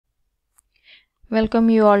Welcome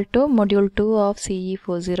you all to Module 2 of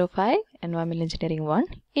CE405 Environmental Engineering 1.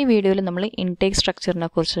 In this video, we will intake structure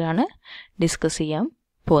discuss.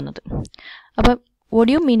 What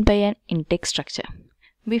do you mean by an intake structure?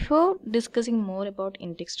 Before discussing more about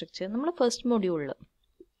intake structure, we will first module.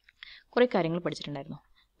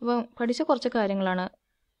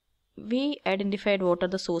 We identified what are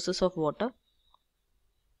the sources of water.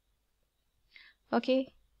 Okay,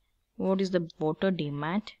 what is the water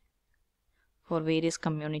demand for various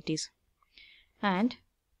communities and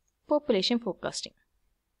population forecasting.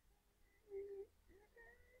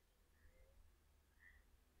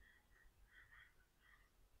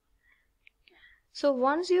 So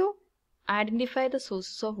once you identify the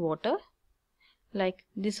sources of water, like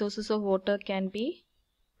the sources of water can be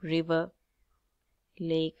river,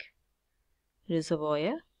 lake,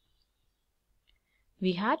 reservoir,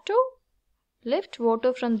 we had to lift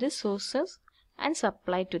water from these sources and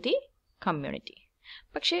supply to the community.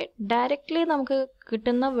 പക്ഷേ directly നമുക്ക്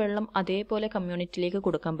കിട്ടുന്ന വെള്ളം അതേപോലെ കമ്മ്യൂണിറ്റിയിലേക്ക്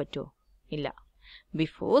കൊടുക്കാൻ പറ്റുമോ? ഇല്ല.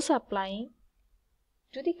 Before supplying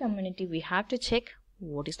to the community we have to check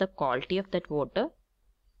what is the quality of that water.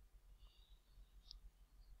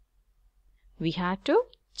 We have to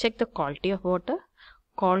check the quality of water.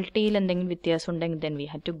 ക്വാളിറ്റിയിൽ എന്തെങ്കിലും വ്യത്യാസം ഉണ്ടെങ്കിൽ then we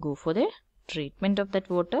have to go for the treatment of that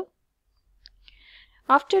water.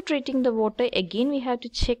 After treating the water, again we have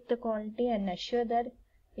to check the quality and assure that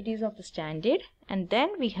it is of the standard, and then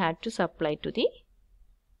we had to supply to the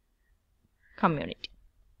community.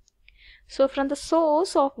 So from the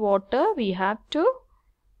source of water we have to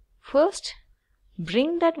first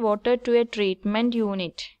bring that water to a treatment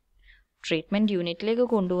unit. Treatment unit like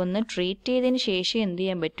konduvannu treat cheyidinu shesham endu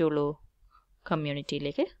cheyan pattullu community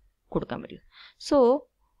like kodukkan pattu. So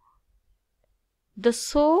the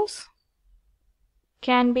source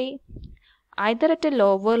can be either at a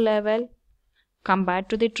lower level compared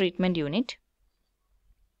to the treatment unit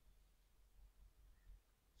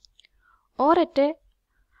or at a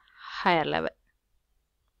higher level.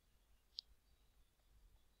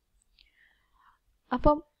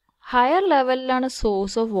 അപ്പം higher ലെവലിലാണ്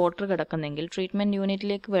source of water കിടക്കുന്നതെങ്കിൽ treatment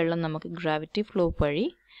യൂണിറ്റിലേക്ക് വെള്ളം നമുക്ക് gravity flow വഴി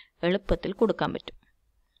എളുപ്പത്തിൽ കൊടുക്കാൻ പറ്റും.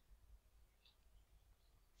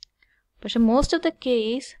 പക്ഷെ most of the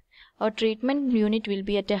case our treatment unit will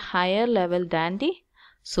be at a higher level than the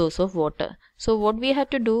source of water. So what we have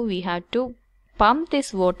to do, we have to pump this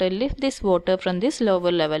water, lift this water from this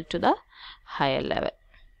lower level to the higher level.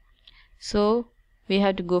 So we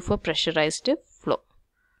have to go for pressurized flow.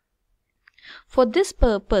 For this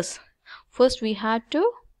purpose, first we have to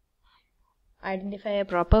identify a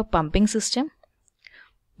proper pumping system.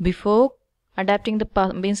 Before adapting the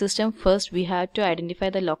pumping system, first we have to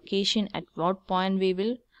identify the location at what point we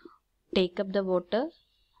will take up the water.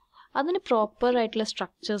 അതിന് proper ആയിട്ടുള്ള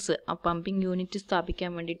structures ആ pumping unit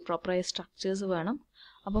സ്ഥാപിക്കാൻ വേണ്ടിയിട്ട് പ്രോപ്പറായ structures വേണം.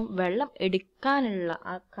 അപ്പം വെള്ളം എടുക്കാനുള്ള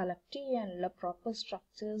ആ കളക്ട് ചെയ്യാനുള്ള പ്രോപ്പർ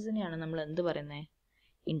സ്ട്രക്ചേഴ്സിനെയാണ് നമ്മൾ എന്ത് പറയുന്നത്,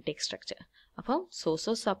 ഇൻടേക്ക് സ്ട്രക്ചർ. അപ്പം സോഴ്സ്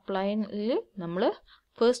ഓഫ് സപ്ലൈയിൽ നമ്മൾ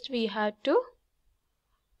first we have to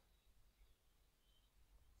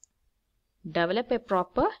develop A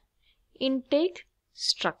proper intake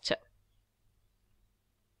structure.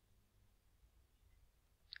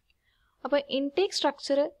 അപ്പോൾ ഇൻടേക്ക്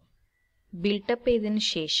സ്ട്രക്ചർ ബിൽട്ടപ്പ് ചെയ്തതിന്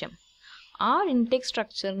ശേഷം ആ ഇൻടേക്ക്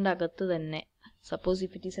സ്ട്രക്ചറിൻ്റെ അകത്ത് തന്നെ, suppose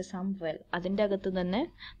if it is A some well, അതിൻ്റെ അകത്ത് തന്നെ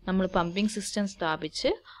നമ്മൾ പമ്പിങ് സിസ്റ്റം സ്ഥാപിച്ച്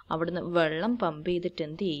അവിടുന്ന് വെള്ളം പമ്പ് ചെയ്തിട്ട്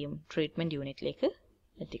എന്ത് ചെയ്യും, ട്രീറ്റ്മെൻറ്റ് യൂണിറ്റിലേക്ക്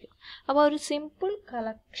എത്തിക്കും. അപ്പോൾ ഒരു സിമ്പിൾ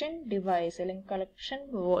കളക്ഷൻ ഡിവൈസ് അല്ലെങ്കിൽ കളക്ഷൻ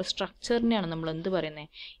സ്ട്രക്ചറിനെയാണ് നമ്മൾ എന്ത് പറയുന്നത്,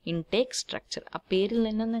 ഇൻടേക്ക് സ്ട്രക്ചർ. ആ പേരിൽ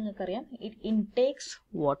നിന്ന് നിങ്ങൾക്കറിയാം, ഇറ്റ് ഇൻടേക്സ്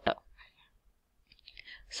വാട്ടർ.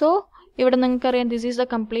 സോ ഇവിടെ നിങ്ങൾക്കറിയാം this is the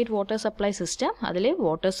complete water supply system. അതിൽ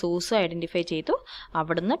വാട്ടർ സോഴ്സ് ഐഡൻറ്റിഫൈ ചെയ്തു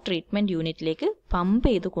അവിടുന്ന് ട്രീറ്റ്മെൻറ്റ് യൂണിറ്റിലേക്ക് പമ്പ്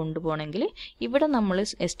ചെയ്ത് കൊണ്ടുപോകണമെങ്കിൽ ഇവിടെ നമ്മൾ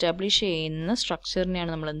എസ്റ്റാബ്ലിഷ് ചെയ്യുന്ന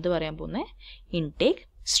സ്ട്രക്ചറിനെയാണ് നമ്മൾ എന്ത് പറയാൻ പോകുന്നത്, ഇൻടേക്ക്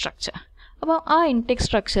സ്ട്രക്ചർ. അപ്പോൾ ആ ഇൻടേക്ക്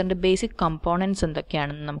സ്ട്രക്ചറിൻ്റെ ബേസിക് കമ്പോണൻസ്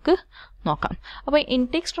എന്തൊക്കെയാണെന്ന് നമുക്ക് നോക്കാം. അപ്പോൾ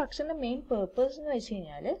ഇൻടേക്ക് സ്ട്രക്ചറിൻ്റെ മെയിൻ പേർപ്പസ് എന്ന് വെച്ച്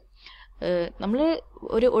കഴിഞ്ഞാൽ, നമ്മൾ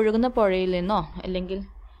ഒരു ഒഴുകുന്ന പുഴയിൽ നിന്നോ അല്ലെങ്കിൽ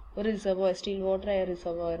ഒരു റിസർവോയർ, സ്റ്റീൽ വാട്ടർ ആയ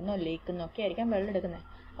റിസർവോയറിനോ ലേക്കിൽ നിന്നോ ഒക്കെ ആയിരിക്കാം വെള്ളം എടുക്കുന്നത്.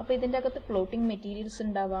 അപ്പോൾ ഇതിൻ്റെ അകത്ത് ഫ്ലോട്ടിംഗ് മെറ്റീരിയൽസ്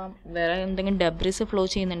ഉണ്ടാവാം, വേറെ എന്തെങ്കിലും ഡെബ്രിസ് ഫ്ലോ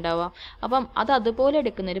ചെയ്യുന്നുണ്ടാവാം. അപ്പം അത് അതുപോലെ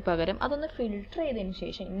എടുക്കുന്നതിന് പകരം അതൊന്ന് ഫിൽട്ടർ ചെയ്തതിന്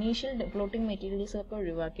ശേഷം, ഇനീഷ്യൽ ഫ്ലോട്ടിംഗ് മെറ്റീരിയൽസ് ഒക്കെ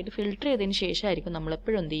ഒഴിവാക്കിയിട്ട് ഫിൽട്ടർ ചെയ്തതിന് ശേഷമായിരിക്കും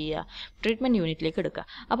നമ്മളെപ്പോഴും എന്ത് ചെയ്യുക, ട്രീറ്റ്മെൻറ്റ് യൂണിറ്റിലേക്ക് എടുക്കുക.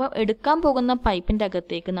 അപ്പോൾ എടുക്കാൻ പോകുന്ന പൈപ്പിൻ്റെ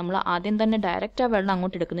അകത്തേക്ക് നമ്മൾ ആദ്യം തന്നെ ഡയറക്റ്റ് ആ വെള്ളം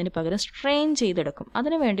അങ്ങോട്ട് എടുക്കുന്നതിന് പകരം സ്ട്രെയിൻ ചെയ്തെടുക്കും.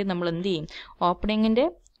 അതിന് വേണ്ടി നമ്മൾ എന്ത് ചെയ്യും, ഓപ്പണിങ്ങിൻ്റെ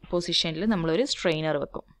പൊസിഷനിൽ നമ്മളൊരു സ്ട്രെയിനർ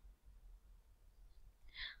വെക്കും.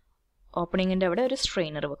 ഓപ്പണിങ്ങിൻ്റെ അവിടെ ഒരു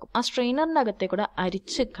സ്ട്രെയിനർ വെക്കും. ആ സ്ട്രെയിനറിൻ്റെ അകത്തെ കൂടെ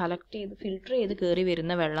അരിച്ച് കളക്ട് ചെയ്ത് ഫിൽട്ടർ ചെയ്ത് കയറി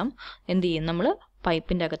വരുന്ന വെള്ളം എന്ത് ചെയ്യും, നമ്മൾ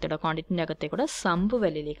പൈപ്പിൻ്റെ അകത്തൂടെ കോണ്ടിറ്റിൻ്റെ അകത്തെ കൂടെ സമ്പ്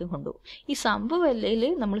വെല്ലയിലേക്ക് കൊണ്ടുപോകും. ഈ സമ്പ് വെല്ലയിൽ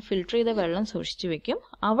നമ്മൾ ഫിൽട്ടർ ചെയ്ത വെള്ളം സൂക്ഷിച്ച് വെക്കും.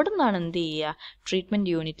 അവിടെ നിന്നാണ് എന്ത് ചെയ്യുക,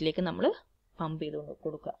 ട്രീറ്റ്മെൻറ്റ് യൂണിറ്റിലേക്ക് നമ്മൾ പമ്പ് ചെയ്ത്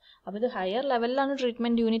കൊടുക്കുക. അപ്പോൾ ഇത് ഹയർ ലെവലിലാണ്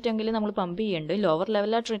ട്രീറ്റ്മെൻറ്റ് യൂണിറ്റ് എങ്കിൽ നമ്മൾ പമ്പ് ചെയ്യേണ്ടത്. ലോവർ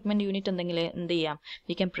ലെവലാണ് ട്രീറ്റ്മെൻറ്റ് യൂണിറ്റ് എന്തെങ്കിൽ എന്ത് ചെയ്യാം,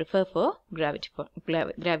 we can prefer four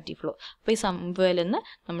gravity flow. അപ്പോൾ ഈ സമ്പയിൽ നിന്ന്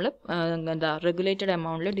നമ്മൾ റെഗുലേറ്റഡ്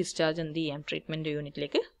എമൗണ്ടിൽ ഡിസ്ചാർജ് എന്ത് ചെയ്യാം, ട്രീറ്റ്മെൻറ്റ്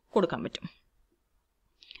യൂണിറ്റിലേക്ക് കൊടുക്കാൻ പറ്റും.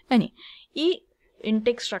 ഇനി ഈ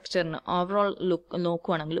ഇൻടേക്ക് സ്ട്രക്ചറിന് ഓവറോൾ ലുക്ക്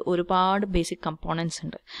നോക്കുകയാണെങ്കിൽ ഒരുപാട് ബേസിക് കമ്പോണൻസ്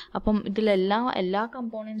ഉണ്ട്. അപ്പം എല്ലാ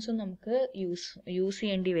കമ്പോണൻസും നമുക്ക് യൂസ്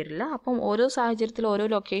ചെയ്യേണ്ടി വരില്ല. അപ്പം ഓരോ സാഹചര്യത്തിൽ ഓരോ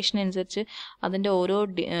ലൊക്കേഷൻ അനുസരിച്ച് അതിൻ്റെ ഓരോ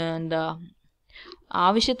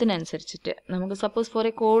ആവശ്യത്തിനനുസരിച്ചിട്ട് നമുക്ക് suppose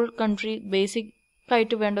four a cold country basic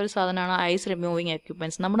ആയിട്ട് വേണ്ട ഒരു സാധനമാണ് ഐസ് റിമൂവിങ്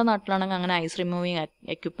എക്യുപ്മെൻറ്റ്സ്. നമ്മുടെ നാട്ടിലാണെങ്കിൽ അങ്ങനെ ഐസ് റിമൂവിങ്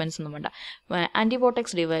എക്യുപ്മെൻറ്റ്സ് ഒന്നും വേണ്ട.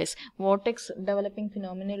 ആൻറ്റിവോട്ടെക്സ് ഡിവൈസ്, വോട്ടെക്സ് ഡെവലപ്പിംഗ്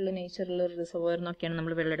ഫിനോമിനുള്ള നേച്ചറുള്ള ഒരു റിസർവോയർ എന്നൊക്കെയാണ്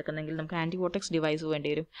നമ്മൾ വെള്ളം എടുക്കുന്നതെങ്കിൽ നമുക്ക് ആൻറ്റിവോട്ടെക്സ് ഡിവൈസ് വേണ്ടി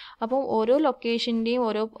വരും. അപ്പോൾ ഓരോ ലൊക്കേഷൻ്റെയും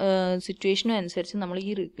ഓരോ സിറ്റുവേഷനും അനുസരിച്ച് നമ്മൾ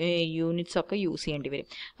ഈ യൂണിറ്റ്സ് ഒക്കെ യൂസ് ചെയ്യേണ്ടി വരും.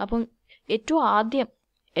 അപ്പം ഏറ്റവും ആദ്യം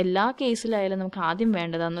എല്ലാ കേസിലായാലും നമുക്ക് ആദ്യം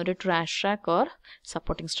വേണ്ടതാണ് ഒരു trash track or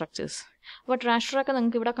supporting structures. അപ്പോൾ ട്രാഷ് ട്രാക്ക്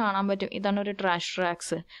നിങ്ങൾക്ക് ഇവിടെ കാണാൻ പറ്റും. ഇതാണ് ഒരു ട്രാഷ്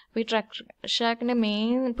ട്രാക്സ്. അപ്പോൾ ഈ ട്രാഷ് ട്രാക്കിൻ്റെ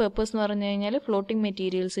മെയിൻ പേർപ്പസ് എന്ന് പറഞ്ഞു കഴിഞ്ഞാൽ ഫ്ലോട്ടിംഗ്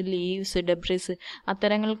മെറ്റീരിയൽസ്, ലീവ്സ്, ഡെബ്രിസ്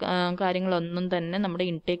അത്തരങ്ങൾ കാര്യങ്ങളൊന്നും തന്നെ നമ്മുടെ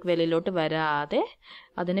ഇൻടേക്ക് വെല്ലിലോട്ട് വരാതെ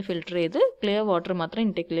അതിനെ ഫിൽട്ടർ ചെയ്ത് ക്ലിയർ വാട്ടർ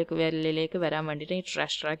മാത്രം വെല്ലിലേക്ക് വരാൻ വേണ്ടിയിട്ട് ഈ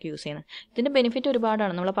ട്രാഷ് ട്രാക്ക് യൂസ് ചെയ്യുന്നത്. ഇതിൻ്റെ ബെനിഫിറ്റ്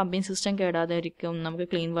ഒരുപാടാണ്. നമ്മളെ പമ്പിങ് സിസ്റ്റം കേടാതിരിക്കും, നമുക്ക്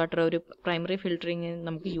ക്ലീൻ വാട്ടർ ഒരു പ്രൈമറി ഫിൽറ്ററിങ്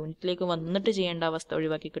നമുക്ക് യൂണിറ്റിലേക്ക് വന്നിട്ട് ചെയ്യേണ്ട അവസ്ഥ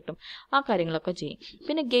ഒഴിവാക്കി കിട്ടും. ആ കാര്യങ്ങളൊക്കെ ചെയ്യും.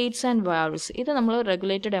 പിന്നെ ഗേറ്റ്സ് ആൻഡ് വാൾവ്സ്, ഇത് നമ്മൾ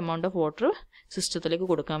റെഗുലേറ്റഡ് എമൗണ്ട് ഓഫ് വാട്ടർ സിസ്റ്റത്തിലേക്ക്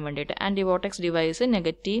കൊടുക്കാൻ വേണ്ടിയിട്ട്. ആൻറ്റിവോട്ടെക്സ് ഡിവൈസ്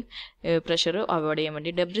നെഗറ്റീവ് പ്രഷർ അവോയ്ഡ് ചെയ്യാൻ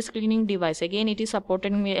വേണ്ടി. Debris cleaning device again it is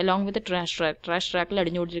supporting along with trash track. Trash ട്രാക്കിൽ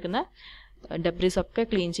അടിഞ്ഞുകൊണ്ടിരിക്കുന്ന ഡെബ്രിസ് ഒക്കെ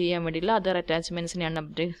ക്ലീൻ ചെയ്യാൻ വേണ്ടിയിട്ടുള്ള അതർ അറ്റാച്ച്മെൻറ്റ്സിനെയാണ്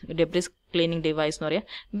ഡെബ്രിസ് ക്ലീനിങ് ഡിവൈസ് എന്ന്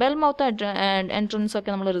പറയുക. ബെൽ മൗത്ത് എൻട്രൻസ് ഒക്കെ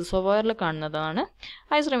നമ്മൾ റിസർവോയറിൽ കാണുന്നതാണ്.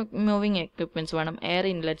 ഐസ് റിമൂവിങ് എക്യുപ്മെൻറ്റ്സ് വേണം, എയർ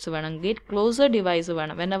ഇൻലെറ്റ്സ് വേണം, ഗേറ്റ് ക്ലോസർ ഡിവൈസ്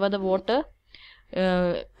വേണം. Whenever the water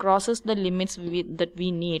crosses the limits that we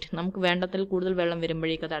need, നമുക്ക് വേണ്ടതിൽ കൂടുതൽ വെള്ളം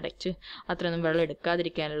വരുമ്പോഴേക്കും അത് അടച്ച് അത്രയൊന്നും വെള്ളം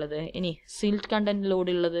എടുക്കാതിരിക്കാനുള്ളത്. ഇനി സിൽറ്റ് കണ്ടന്റ്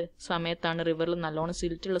ലോഡുള്ളത് സമയത്താണ്, റിവറിൽ നല്ലോണം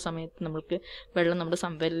സിൽറ്റ് ഉള്ള സമയത്ത് നമ്മൾക്ക് വെള്ളം നമ്മുടെ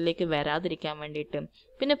സംഭരണിലേക്ക് വരാതിരിക്കാൻ വേണ്ടിയിട്ട്.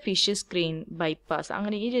 പിന്നെ ഫിഷ് സ്ക്രീൻ, ബൈപ്പാസ്,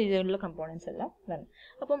 അങ്ങനെ ഈ രീതിയിലുള്ള കമ്പോണൻസ് എല്ലാം വേണം.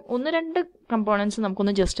 അപ്പം 1-2 കമ്പോണൻസ്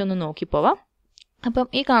നമുക്കൊന്ന് ജസ്റ്റ് ഒന്ന് നോക്കിപ്പോവാം. അപ്പം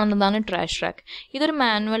ഈ കാണുന്നതാണ് ട്രാഷ് ട്രാക്ക്. ഇതൊരു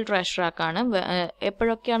മാനുവൽ ട്രാഷ് ട്രാക്കാണ്.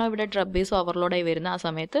 എപ്പോഴൊക്കെയാണോ ഇവിടെ ഡ്രബേസ് ഓവർലോഡായി വരുന്നത് ആ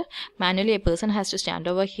സമയത്ത് manually A person has to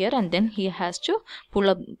stand over here and then he has to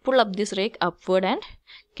pull up this rake upward and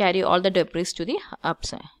carry all the debris to the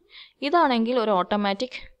ups. ഇതാണെങ്കിൽ ഒരു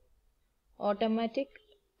ഓട്ടോമാറ്റിക്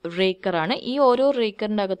റേക്കറാണ്. ഈ ഓരോ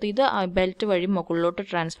റേക്കറിൻ്റെ അകത്ത് ഇത് ബെൽറ്റ് വഴി മുകളിലോട്ട്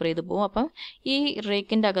ട്രാൻസ്ഫർ ചെയ്ത് പോകും. അപ്പം ഈ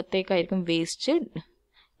റേക്കിൻ്റെ അകത്തേക്കായിരിക്കും വേസ്റ്റ്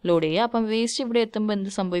ലോഡ് ചെയ്യുക. അപ്പം വേസ്റ്റ് ഇവിടെ എത്തുമ്പോൾ എന്ത്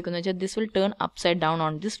സംഭവിക്കുന്നു വെച്ചാൽ this will turn upside down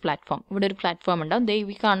on this platform. ഇവിടെ ഒരു പ്ലാറ്റ്ഫോം ഉണ്ടാവും.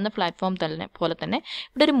 ഈ കാണുന്ന പ്ലാറ്റ്ഫോം പോലെ തന്നെ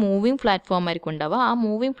ഇവിടെ ഒരു മൂവിങ് പ്ലാറ്റ്ഫോം ആയിരിക്കും ഉണ്ടാവുക. ആ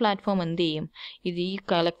മൂവിങ് പ്ലാറ്റ്ഫോം എന്ത് ചെയ്യും, ഇത്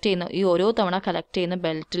ഈ ഓരോ തവണ കളക്ട് ചെയ്യുന്ന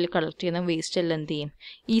ബെൽറ്റിൽ കളക്ട് ചെയ്യുന്ന വേസ്റ്റ് എല്ലാം എന്ത് ചെയ്യും,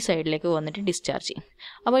 ഈ സൈഡിലേക്ക് വന്നിട്ട് ഡിസ്ചാർജ് ചെയ്യും.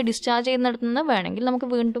 അപ്പോൾ ഡിസ്ചാർജ് ചെയ്യുന്നിടത്ത് നിന്ന് വേണമെങ്കിൽ നമുക്ക്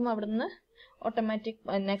വീണ്ടും അവിടെ നിന്ന് ഓട്ടോമാറ്റിക്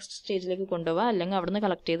നെക്സ്റ്റ് സ്റ്റേജിലേക്ക് കൊണ്ടുപോകാം. അല്ലെങ്കിൽ അവിടെ നിന്ന്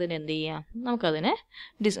കളക്ട് ചെയ്തിട്ട് എന്ത് ചെയ്യാം, നമുക്കതിനെ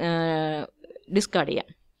ഡിസ്കാർഡ് ചെയ്യാം.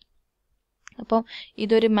 അപ്പോൾ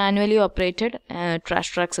ഇതൊരു മാനുവലി ഓപ്പറേറ്റഡ്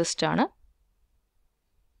ട്രാഷ് ട്രാക്ക് സിസ്റ്റമാണ്.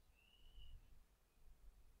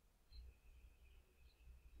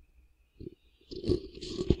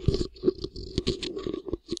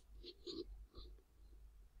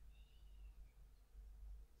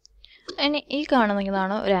 ഇനി ഈ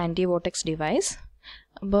കാണുന്നതാണ് ഒരു ആൻറ്റിവോട്ടെക്സ് ഡിവൈസ്.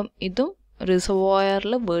 അപ്പം ഇതും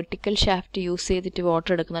റിസർവോയറിൽ വെർട്ടിക്കൽ ഷാഫ്റ്റ് യൂസ് ചെയ്തിട്ട്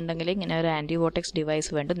വാട്ടർ എടുക്കുന്നുണ്ടെങ്കിൽ ഇങ്ങനെ ഒരു ആൻറ്റിവോട്ടെക്സ് ഡിവൈസ്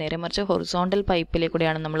വേണ്ട. നേരെ മറിച്ച് ഹൊറിസോണ്ടൽ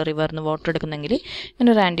പൈപ്പിലേക്കൂടെയാണ് നമ്മൾ റിവറിൽ നിന്ന് വാട്ടർ എടുക്കുന്നെങ്കിൽ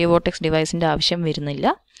ഇങ്ങനെ ഒരു ആൻറ്റിവോട്ടെക്സ് ഡിവൈസിൻ്റെ ആവശ്യം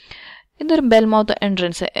വരുന്നില്ല. ഇതൊരു ബെൽ മൗത്ത്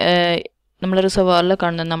എൻട്രൻസ് നമ്മൾ റിസർവോയറിൽ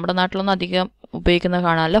കാണുന്നത്. നമ്മുടെ നാട്ടിലൊന്നും അധികം ഉപയോഗിക്കുന്നത്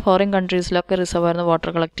കാണാനില്ല. ഫോറിൻ കൺട്രീസിലൊക്കെ റിസർവോയറിൽ നിന്ന് വാട്ടർ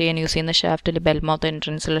കളക്ട് ചെയ്യാൻ യൂസ് ചെയ്യുന്ന ഷാഫ്റ്റിൽ ബെൽ മൗത്ത്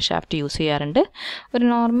എൻട്രൻസിലുള്ള ഷാഫ്റ്റ് യൂസ് ചെയ്യാറുണ്ട്. ഒരു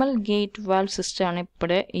നോർമൽ ഗേറ്റ് വാൽവ് സിസ്റ്റമാണ്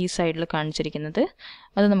ഇവിടെ ഈ സൈഡിൽ കാണിച്ചിരിക്കുന്നത്.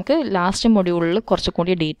 അത് നമുക്ക് ലാസ്റ്റ് മൊഡ്യൂളിൽ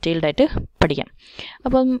കുറച്ചുകൂടി ഡീറ്റെയിൽഡ് ആയിട്ട് പഠിക്കാം.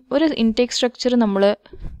 അപ്പം ഒരു ഇൻടേക്ക് സ്ട്രക്ചർ നമ്മൾ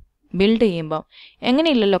ബിൽഡ് ചെയ്യുമ്പോൾ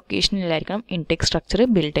എങ്ങനെയുള്ള ലൊക്കേഷനിലായിരിക്കണം ഇൻടേക്ക് സ്ട്രക്ചർ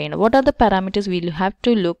ബിൽഡ് ചെയ്യുന്നത്. What are the parameters will have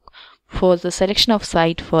to look for the selection of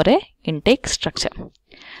site four A intake structure.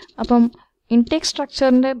 അപ്പം ഇൻടേക്ക്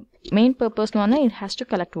സ്ട്രക്ചറിൻ്റെ മെയിൻ പേർപ്പസ് എന്ന് പറഞ്ഞാൽ it has to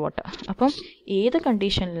collect water. അപ്പം ഏത്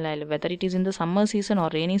കണ്ടീഷനിലായാലും whether it is in the summer season or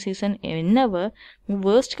rainy season എന്നവർ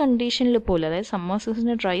waste കണ്ടീഷനിൽ പോലും, അതായത് summer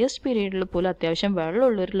സീസണിൻ്റെ ഡ്രയസ്റ്റ് പീരീഡിൽ പോലും അത്യാവശ്യം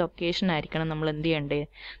വെള്ളമുള്ളൊരു ലൊക്കേഷൻ ആയിരിക്കണം നമ്മൾ എന്ത് ചെയ്യേണ്ടത്,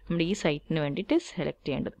 നമ്മുടെ ഈ സൈറ്റിന് വേണ്ടിയിട്ട് സെലക്ട്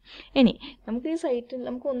ചെയ്യേണ്ടത്. ഇനി നമുക്ക് ഈ സൈറ്റിൽ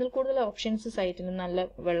നമുക്ക് ഒന്നിൽ കൂടുതൽ ഓപ്ഷൻസ്, സൈറ്റിൽ നല്ല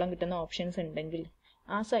വെള്ളം കിട്ടുന്ന ഓപ്ഷൻസ് ഉണ്ടെങ്കിൽ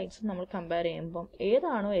ആ സൈറ്റ്സ് നമ്മൾ കമ്പയർ ചെയ്യുമ്പം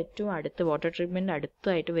ഏതാണോ ഏറ്റവും അടുത്ത് വാട്ടർ ട്രീറ്റ്മെൻറ്റ്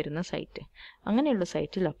അടുത്തായിട്ട് വരുന്ന സൈറ്റ് അങ്ങനെയുള്ള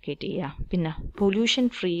സൈറ്റ് ലൊക്കേറ്റ് ചെയ്യുക. പിന്നെ പൊല്യൂഷൻ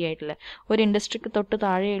ഫ്രീ ആയിട്ടുള്ള ഒരു ഇൻഡസ്ട്രിക്ക് തൊട്ട്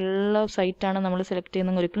താഴെയുള്ള സൈറ്റാണ് നമ്മൾ സെലക്ട്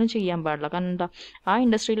ചെയ്യുന്നത് ഒരിക്കലും ചെയ്യാൻ പാടില്ല. കാരണം എന്താ, ആ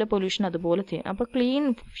ഇൻഡസ്ട്രിയിലെ പൊല്യൂഷൻ അതുപോലെ ചെയ്യും. അപ്പോൾ clean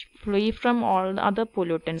free from all other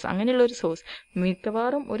pollutants അങ്ങനെയുള്ള ഒരു സോഴ്സ്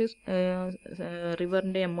മിക്കവാറും ഒരു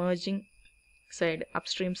റിവറിൻ്റെ എമേർജിങ് സൈഡ്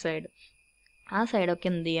അപ്സ്ട്രീം സൈഡ് ആ സൈഡൊക്കെ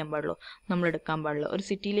എന്ത് ചെയ്യാൻ പാടുള്ളൂ, നമ്മൾ എടുക്കാൻ പാടുള്ളൂ. ഒരു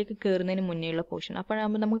സിറ്റിയിലേക്ക് കയറുന്നതിന് മുന്നേയുള്ള പോർഷൻ.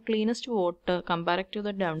 അപ്പോഴാകുമ്പോൾ നമുക്ക് cleanest water comparative to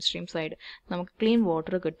the Dawn stream side നമുക്ക് ക്ലീൻ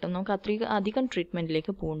വാട്ടർ കിട്ടും. നമുക്ക് അധികം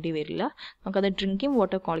ട്രീറ്റ്മെൻറ്റിലേക്ക് പോകേണ്ടി വരില്ല. നമുക്കത് ഡ്രിങ്കിങ്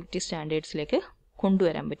വാട്ടർ ക്വാളിറ്റി സ്റ്റാൻഡേർഡ്സിലേക്ക്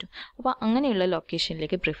കൊണ്ടുവരാൻ പറ്റും. അപ്പോൾ അങ്ങനെയുള്ള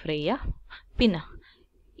ലൊക്കേഷനിലേക്ക് പ്രിഫർ ചെയ്യുക. പിന്നെ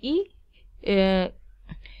ഈ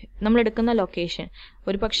നമ്മളെടുക്കുന്ന ലൊക്കേഷൻ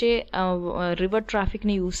ഒരു പക്ഷേ റിവർ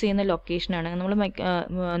ട്രാഫിക്കിന് യൂസ് ചെയ്യുന്ന ലൊക്കേഷനാണെങ്കിൽ നമ്മൾ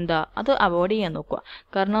അത് അവോയ്ഡ് ചെയ്യാൻ നോക്കുക.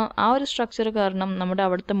 കാരണം ആ ഒരു സ്ട്രക്ചർ കാരണം നമ്മുടെ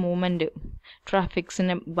അവിടുത്തെ മൂവ്മെൻറ്റ്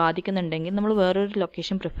ട്രാഫിക്സിനെ ബാധിക്കുന്നുണ്ടെങ്കിൽ നമ്മൾ വേറൊരു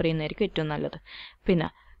ലൊക്കേഷൻ പ്രിഫർ ചെയ്യുന്നതായിരിക്കും ഏറ്റവും നല്ലത്. പിന്നെ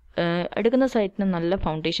എടുക്കുന്ന സൈറ്റിന് നല്ല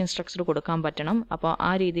ഫൗണ്ടേഷൻ സ്ട്രക്ചർ കൊടുക്കാൻ പറ്റണം. അപ്പോൾ ആ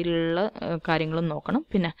രീതിയിലുള്ള കാര്യങ്ങളും നോക്കണം.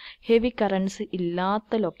 പിന്നെ ഹെവി കറൻസ്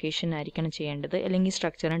ഇല്ലാത്ത ലൊക്കേഷൻ ആയിരിക്കണം ചെയ്യേണ്ടത്, അല്ലെങ്കിൽ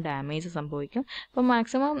സ്ട്രക്ചറിന് ഡാമേജ് സംഭവിക്കും. അപ്പോൾ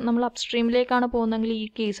മാക്സിമം നമ്മൾ അപ്സ്ട്രീമിലേക്കാണ് പോകുന്നതെങ്കിൽ ഈ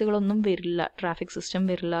കേസുകളൊന്നും വരില്ല. ട്രാഫിക് സിസ്റ്റം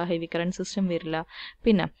വരില്ല, ഹെവി കറൻറ്റ് സിസ്റ്റം വരില്ല.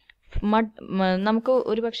 പിന്നെ നമുക്ക്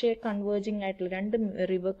ഒരു പക്ഷേ കൺവേർജിങ് ആയിട്ടുള്ള രണ്ട്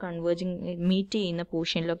റിവർ കൺവേർജിങ് മീറ്റ് ചെയ്യുന്ന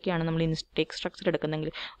പോർഷനിലൊക്കെയാണ് നമ്മൾ ഇൻടേക്ക് സ്ട്രക്ചർ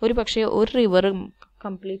എടുക്കുന്നെങ്കിൽ ഒരു പക്ഷേ ഒരു റിവർ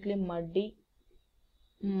കംപ്ലീറ്റ്ലി മടി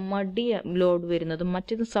ലോഡ് വരുന്നതും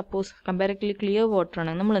മറ്റേത് സപ്പോസ് കമ്പാരിറ്റീവ്ലി ക്ലിയർ വാട്ടർ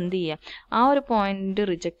ആണെങ്കിൽ നമ്മൾ എന്ത് ചെയ്യുക, ആ ഒരു പോയിന്റ്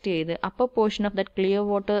റിജക്റ്റ് ചെയ്ത് upper portion of that clear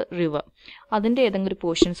water river അതിൻ്റെ ഏതെങ്കിലും ഒരു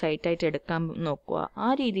പോർഷൻ സൈറ്റായിട്ട് എടുക്കാൻ നോക്കുക. ആ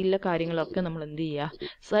രീതിയിലുള്ള കാര്യങ്ങളൊക്കെ നമ്മൾ എന്ത് ചെയ്യുക,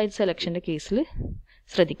 സൈറ്റ് സെലക്ഷൻ്റെ കേസിൽ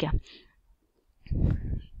ശ്രദ്ധിക്കാം.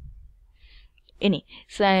 ഇനി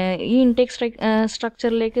ഈ ഇൻടേക്ക്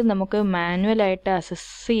സ്ട്രക്ചറിലേക്ക് നമുക്ക് മാനുവലായിട്ട് അസസ്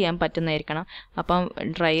ചെയ്യാൻ പറ്റുന്നതായിരിക്കണം. അപ്പം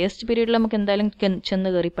ഡ്രയസ്റ്റ് പീരീഡിൽ നമുക്ക് എന്തായാലും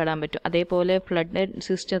ചെന്ന് കയറിപ്പെടാൻ പറ്റും. അതേപോലെ ഫ്ലഡ്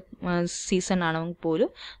സീസൺ ആണെങ്കിൽ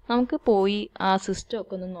പോലും നമുക്ക് പോയി ആ സിസ്റ്റം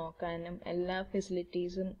ഒക്കെ ഒന്ന് നോക്കാനും എല്ലാ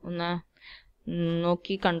ഫെസിലിറ്റീസും ഒന്ന്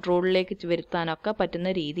നോക്കി കൺട്രോളിലേക്ക് വരുത്താനൊക്കെ പറ്റുന്ന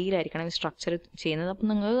രീതിയിലായിരിക്കണം ഈ സ്ട്രക്ചർ ചെയ്യുന്നത്. അപ്പം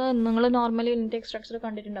നിങ്ങൾ നോർമലി ഇൻടേക്ക് സ്ട്രക്ചർ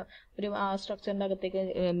കണ്ടിട്ടുണ്ടാവും. ആ സ്ട്രക്ചറിൻ്റെ അകത്തേക്ക്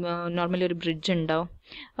നോർമലി ഒരു ബ്രിഡ്ജ് ഉണ്ടാവും.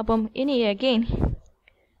 അപ്പം ഇനി അഗെയിൻ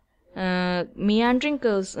മിയാൻഡറിങ്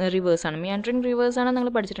റിവേഴ്സാണ്. മിയാൻഡറിങ് റിവേഴ്സാണ്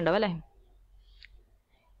നിങ്ങൾ പഠിച്ചിട്ടുണ്ടാവും അല്ലേ?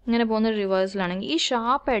 ഇങ്ങനെ പോകുന്ന റിവേഴ്സിലാണെങ്കിൽ ഈ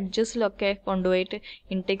ഷാർപ്പ് എഡ്ജസിലൊക്കെ കൊണ്ടുപോയിട്ട്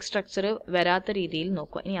ഇൻടേക്ക് സ്ട്രക്ചർ വരാത്ത രീതിയിൽ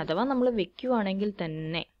നോക്കുക. ഇനി അഥവാ നമ്മൾ വെക്കുകയാണെങ്കിൽ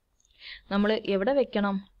തന്നെ നമ്മൾ എവിടെ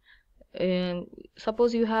വെക്കണം?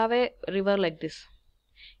 Suppose you have A river like this.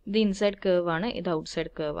 ഇത് ഇൻസൈഡ് കേർവ് ആണ്, ഇത്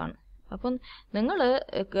ഔട്ട്സൈഡ് കേർവ് ആണ്. അപ്പം നിങ്ങൾ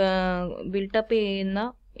ബിൽട്ടപ്പ് ചെയ്യുന്ന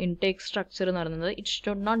ഇൻടേക്ക് സ്ട്രക്ചർ എന്ന് പറയുന്നത് it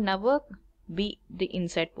should not never be the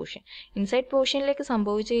inside portion. Inside പോർഷനിലേക്ക്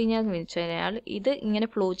സംഭവിച്ചു കഴിഞ്ഞാൽ ഇത് ഇങ്ങനെ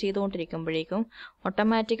flow ചെയ്തുകൊണ്ടിരിക്കുമ്പോഴേക്കും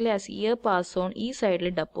automatically as year pass on ഈ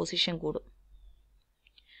സൈഡിൽ ഡെപ്പോസിഷൻ കൂടും.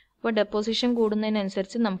 അപ്പോൾ ഡെപ്പോസിഷൻ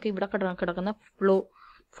കൂടുന്നതിനനുസരിച്ച് നമുക്ക് ഇവിടെ കിടക്കുന്ന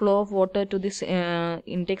flow of water to this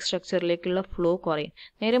intake സ്ട്രക്ചറിലേക്കുള്ള flow കുറയും.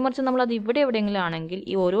 നേരെ മറിച്ച് നമ്മൾ അത് ഇവിടെ എവിടെയെങ്കിലും ആണെങ്കിൽ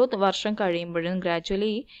ഈ ഓരോ വർഷം കഴിയുമ്പോഴും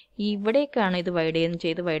ഗ്രാജുവലി ഇവിടേക്കാണ് ഇത് വൈഡൻ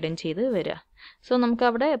ചെയ്ത് വരിക. സോ നമുക്ക്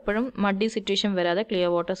അവിടെ എപ്പോഴും മഡി സിറ്റുവേഷൻ വരാതെ ക്ലിയർ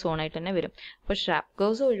വാട്ടർ സോണായിട്ട് തന്നെ വരും. അപ്പോൾ ഷാപ്പ്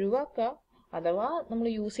കേർവ്സ് ഒഴിവാക്കുക. അഥവാ നമ്മൾ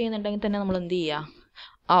യൂസ് ചെയ്യുന്നുണ്ടെങ്കിൽ തന്നെ നമ്മൾ എന്ത് ചെയ്യുക,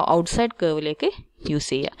 ആ ഔട്ട്സൈഡ് കേർവിലേക്ക്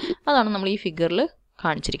യൂസ് ചെയ്യുക. അതാണ് നമ്മൾ ഈ ഫിഗറിൽ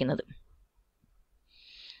കാണിച്ചിരിക്കുന്നത്.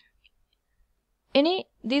 ഇനി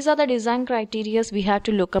these are the design criteria we have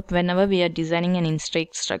to look up whenever we are designing an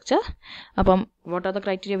intake structure. അപ്പം what are the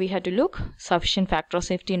criteria we have to look? Sufficient factor of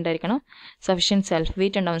safety ഉണ്ടായിരിക്കണം, sufficient self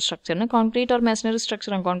weight ഉണ്ടാവും സ്ട്രക്ചറിന്. Concrete or machinery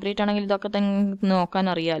structure ആണ്. Concrete ആണെങ്കിൽ ഇതൊക്കെ തന്നെ നോക്കാൻ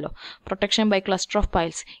അറിയാമല്ലോ. Protection by cluster of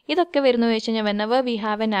piles ഇതൊക്കെ വരുന്നത് വെച്ച് കഴിഞ്ഞാൽ whenever we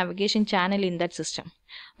have a navigation channel in that system.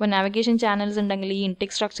 അപ്പോൾ നാവിഗേഷൻ ചാനൽസ് ഉണ്ടെങ്കിൽ ഈ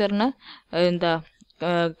ഇൻടേക്ക് സ്ട്രക്ചറിന്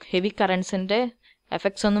ഹെവി കറൻസിൻ്റെ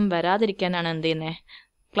എഫക്ട്സ് ഒന്നും വരാതിരിക്കാനാണ് എന്ത് ചെയ്യുന്നത്,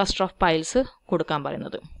 ക്ലസ്റ്റർ ഓഫ് പൈൽസ് കൊടുക്കാൻ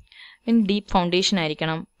പറയുന്നത്. ഇനി ഡീപ്പ് ഫൗണ്ടേഷൻ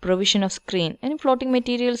ആയിരിക്കണം, പ്രൊവിഷൻ ഓഫ് സ്ക്രീൻ. ഇനി ഫ്ലോട്ടിംഗ്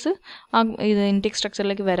മെറ്റീരിയൽസ് ഇത് ഇൻടേക്ക്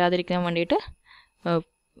സ്ട്രക്ചറിലേക്ക് വരാതിരിക്കാൻ വേണ്ടിയിട്ട്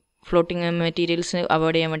ഫ്ലോട്ടിംഗ് മെറ്റീരിയൽസ്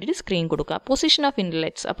അവോയ്ഡ് ചെയ്യാൻ വേണ്ടിയിട്ട് സ്ക്രീൻ കൊടുക്കുക. Position of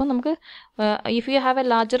inlets. അപ്പോൾ നമുക്ക് if you have A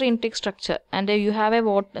larger intake structure and you have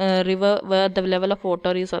A river where the level of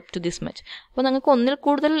water is up to this much. അപ്പോൾ നിങ്ങൾക്ക് ഒന്നിൽ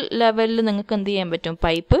കൂടുതൽ ലെവലിൽ നിങ്ങൾക്ക് എന്ത് ചെയ്യാൻ പറ്റും,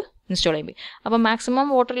 പൈപ്പ് ഇൻസ്റ്റാൾ ചെയ്യുമ്പോൾ. അപ്പോൾ മാക്സിമം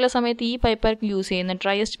വാട്ടറുള്ള സമയത്ത് ഈ പൈപ്പായിരിക്കും യൂസ് ചെയ്യുന്നത്.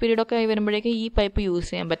 ഡ്രയസ്റ്റ് പീരീഡൊക്കെ ആയി വരുമ്പോഴേക്കും ഈ പൈപ്പ് യൂസ്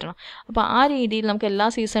ചെയ്യാൻ പറ്റണം. അപ്പോൾ ആ രീതിയിൽ നമുക്ക് എല്ലാ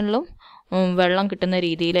സീസണിലും വെള്ളം കിട്ടുന്ന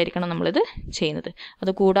രീതിയിലായിരിക്കണം നമ്മളിത് ചെയ്യുന്നത്.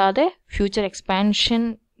 അതുകൂടാതെ ഫ്യൂച്ചർ എക്സ്പാൻഷൻ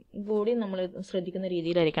കൂടി നമ്മൾ ശ്രദ്ധിക്കുന്ന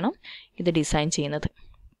രീതിയിലായിരിക്കണം ഇത് ഡിസൈൻ ചെയ്യുന്നത്.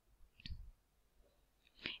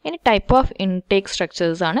 ഇനി ടൈപ്പ് ഓഫ് ഇൻടേക്ക്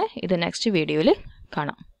സ്ട്രക്ചേഴ്സ് ആണ് ഇത് നെക്സ്റ്റ് വീഡിയോയിൽ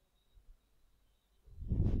കാണാം.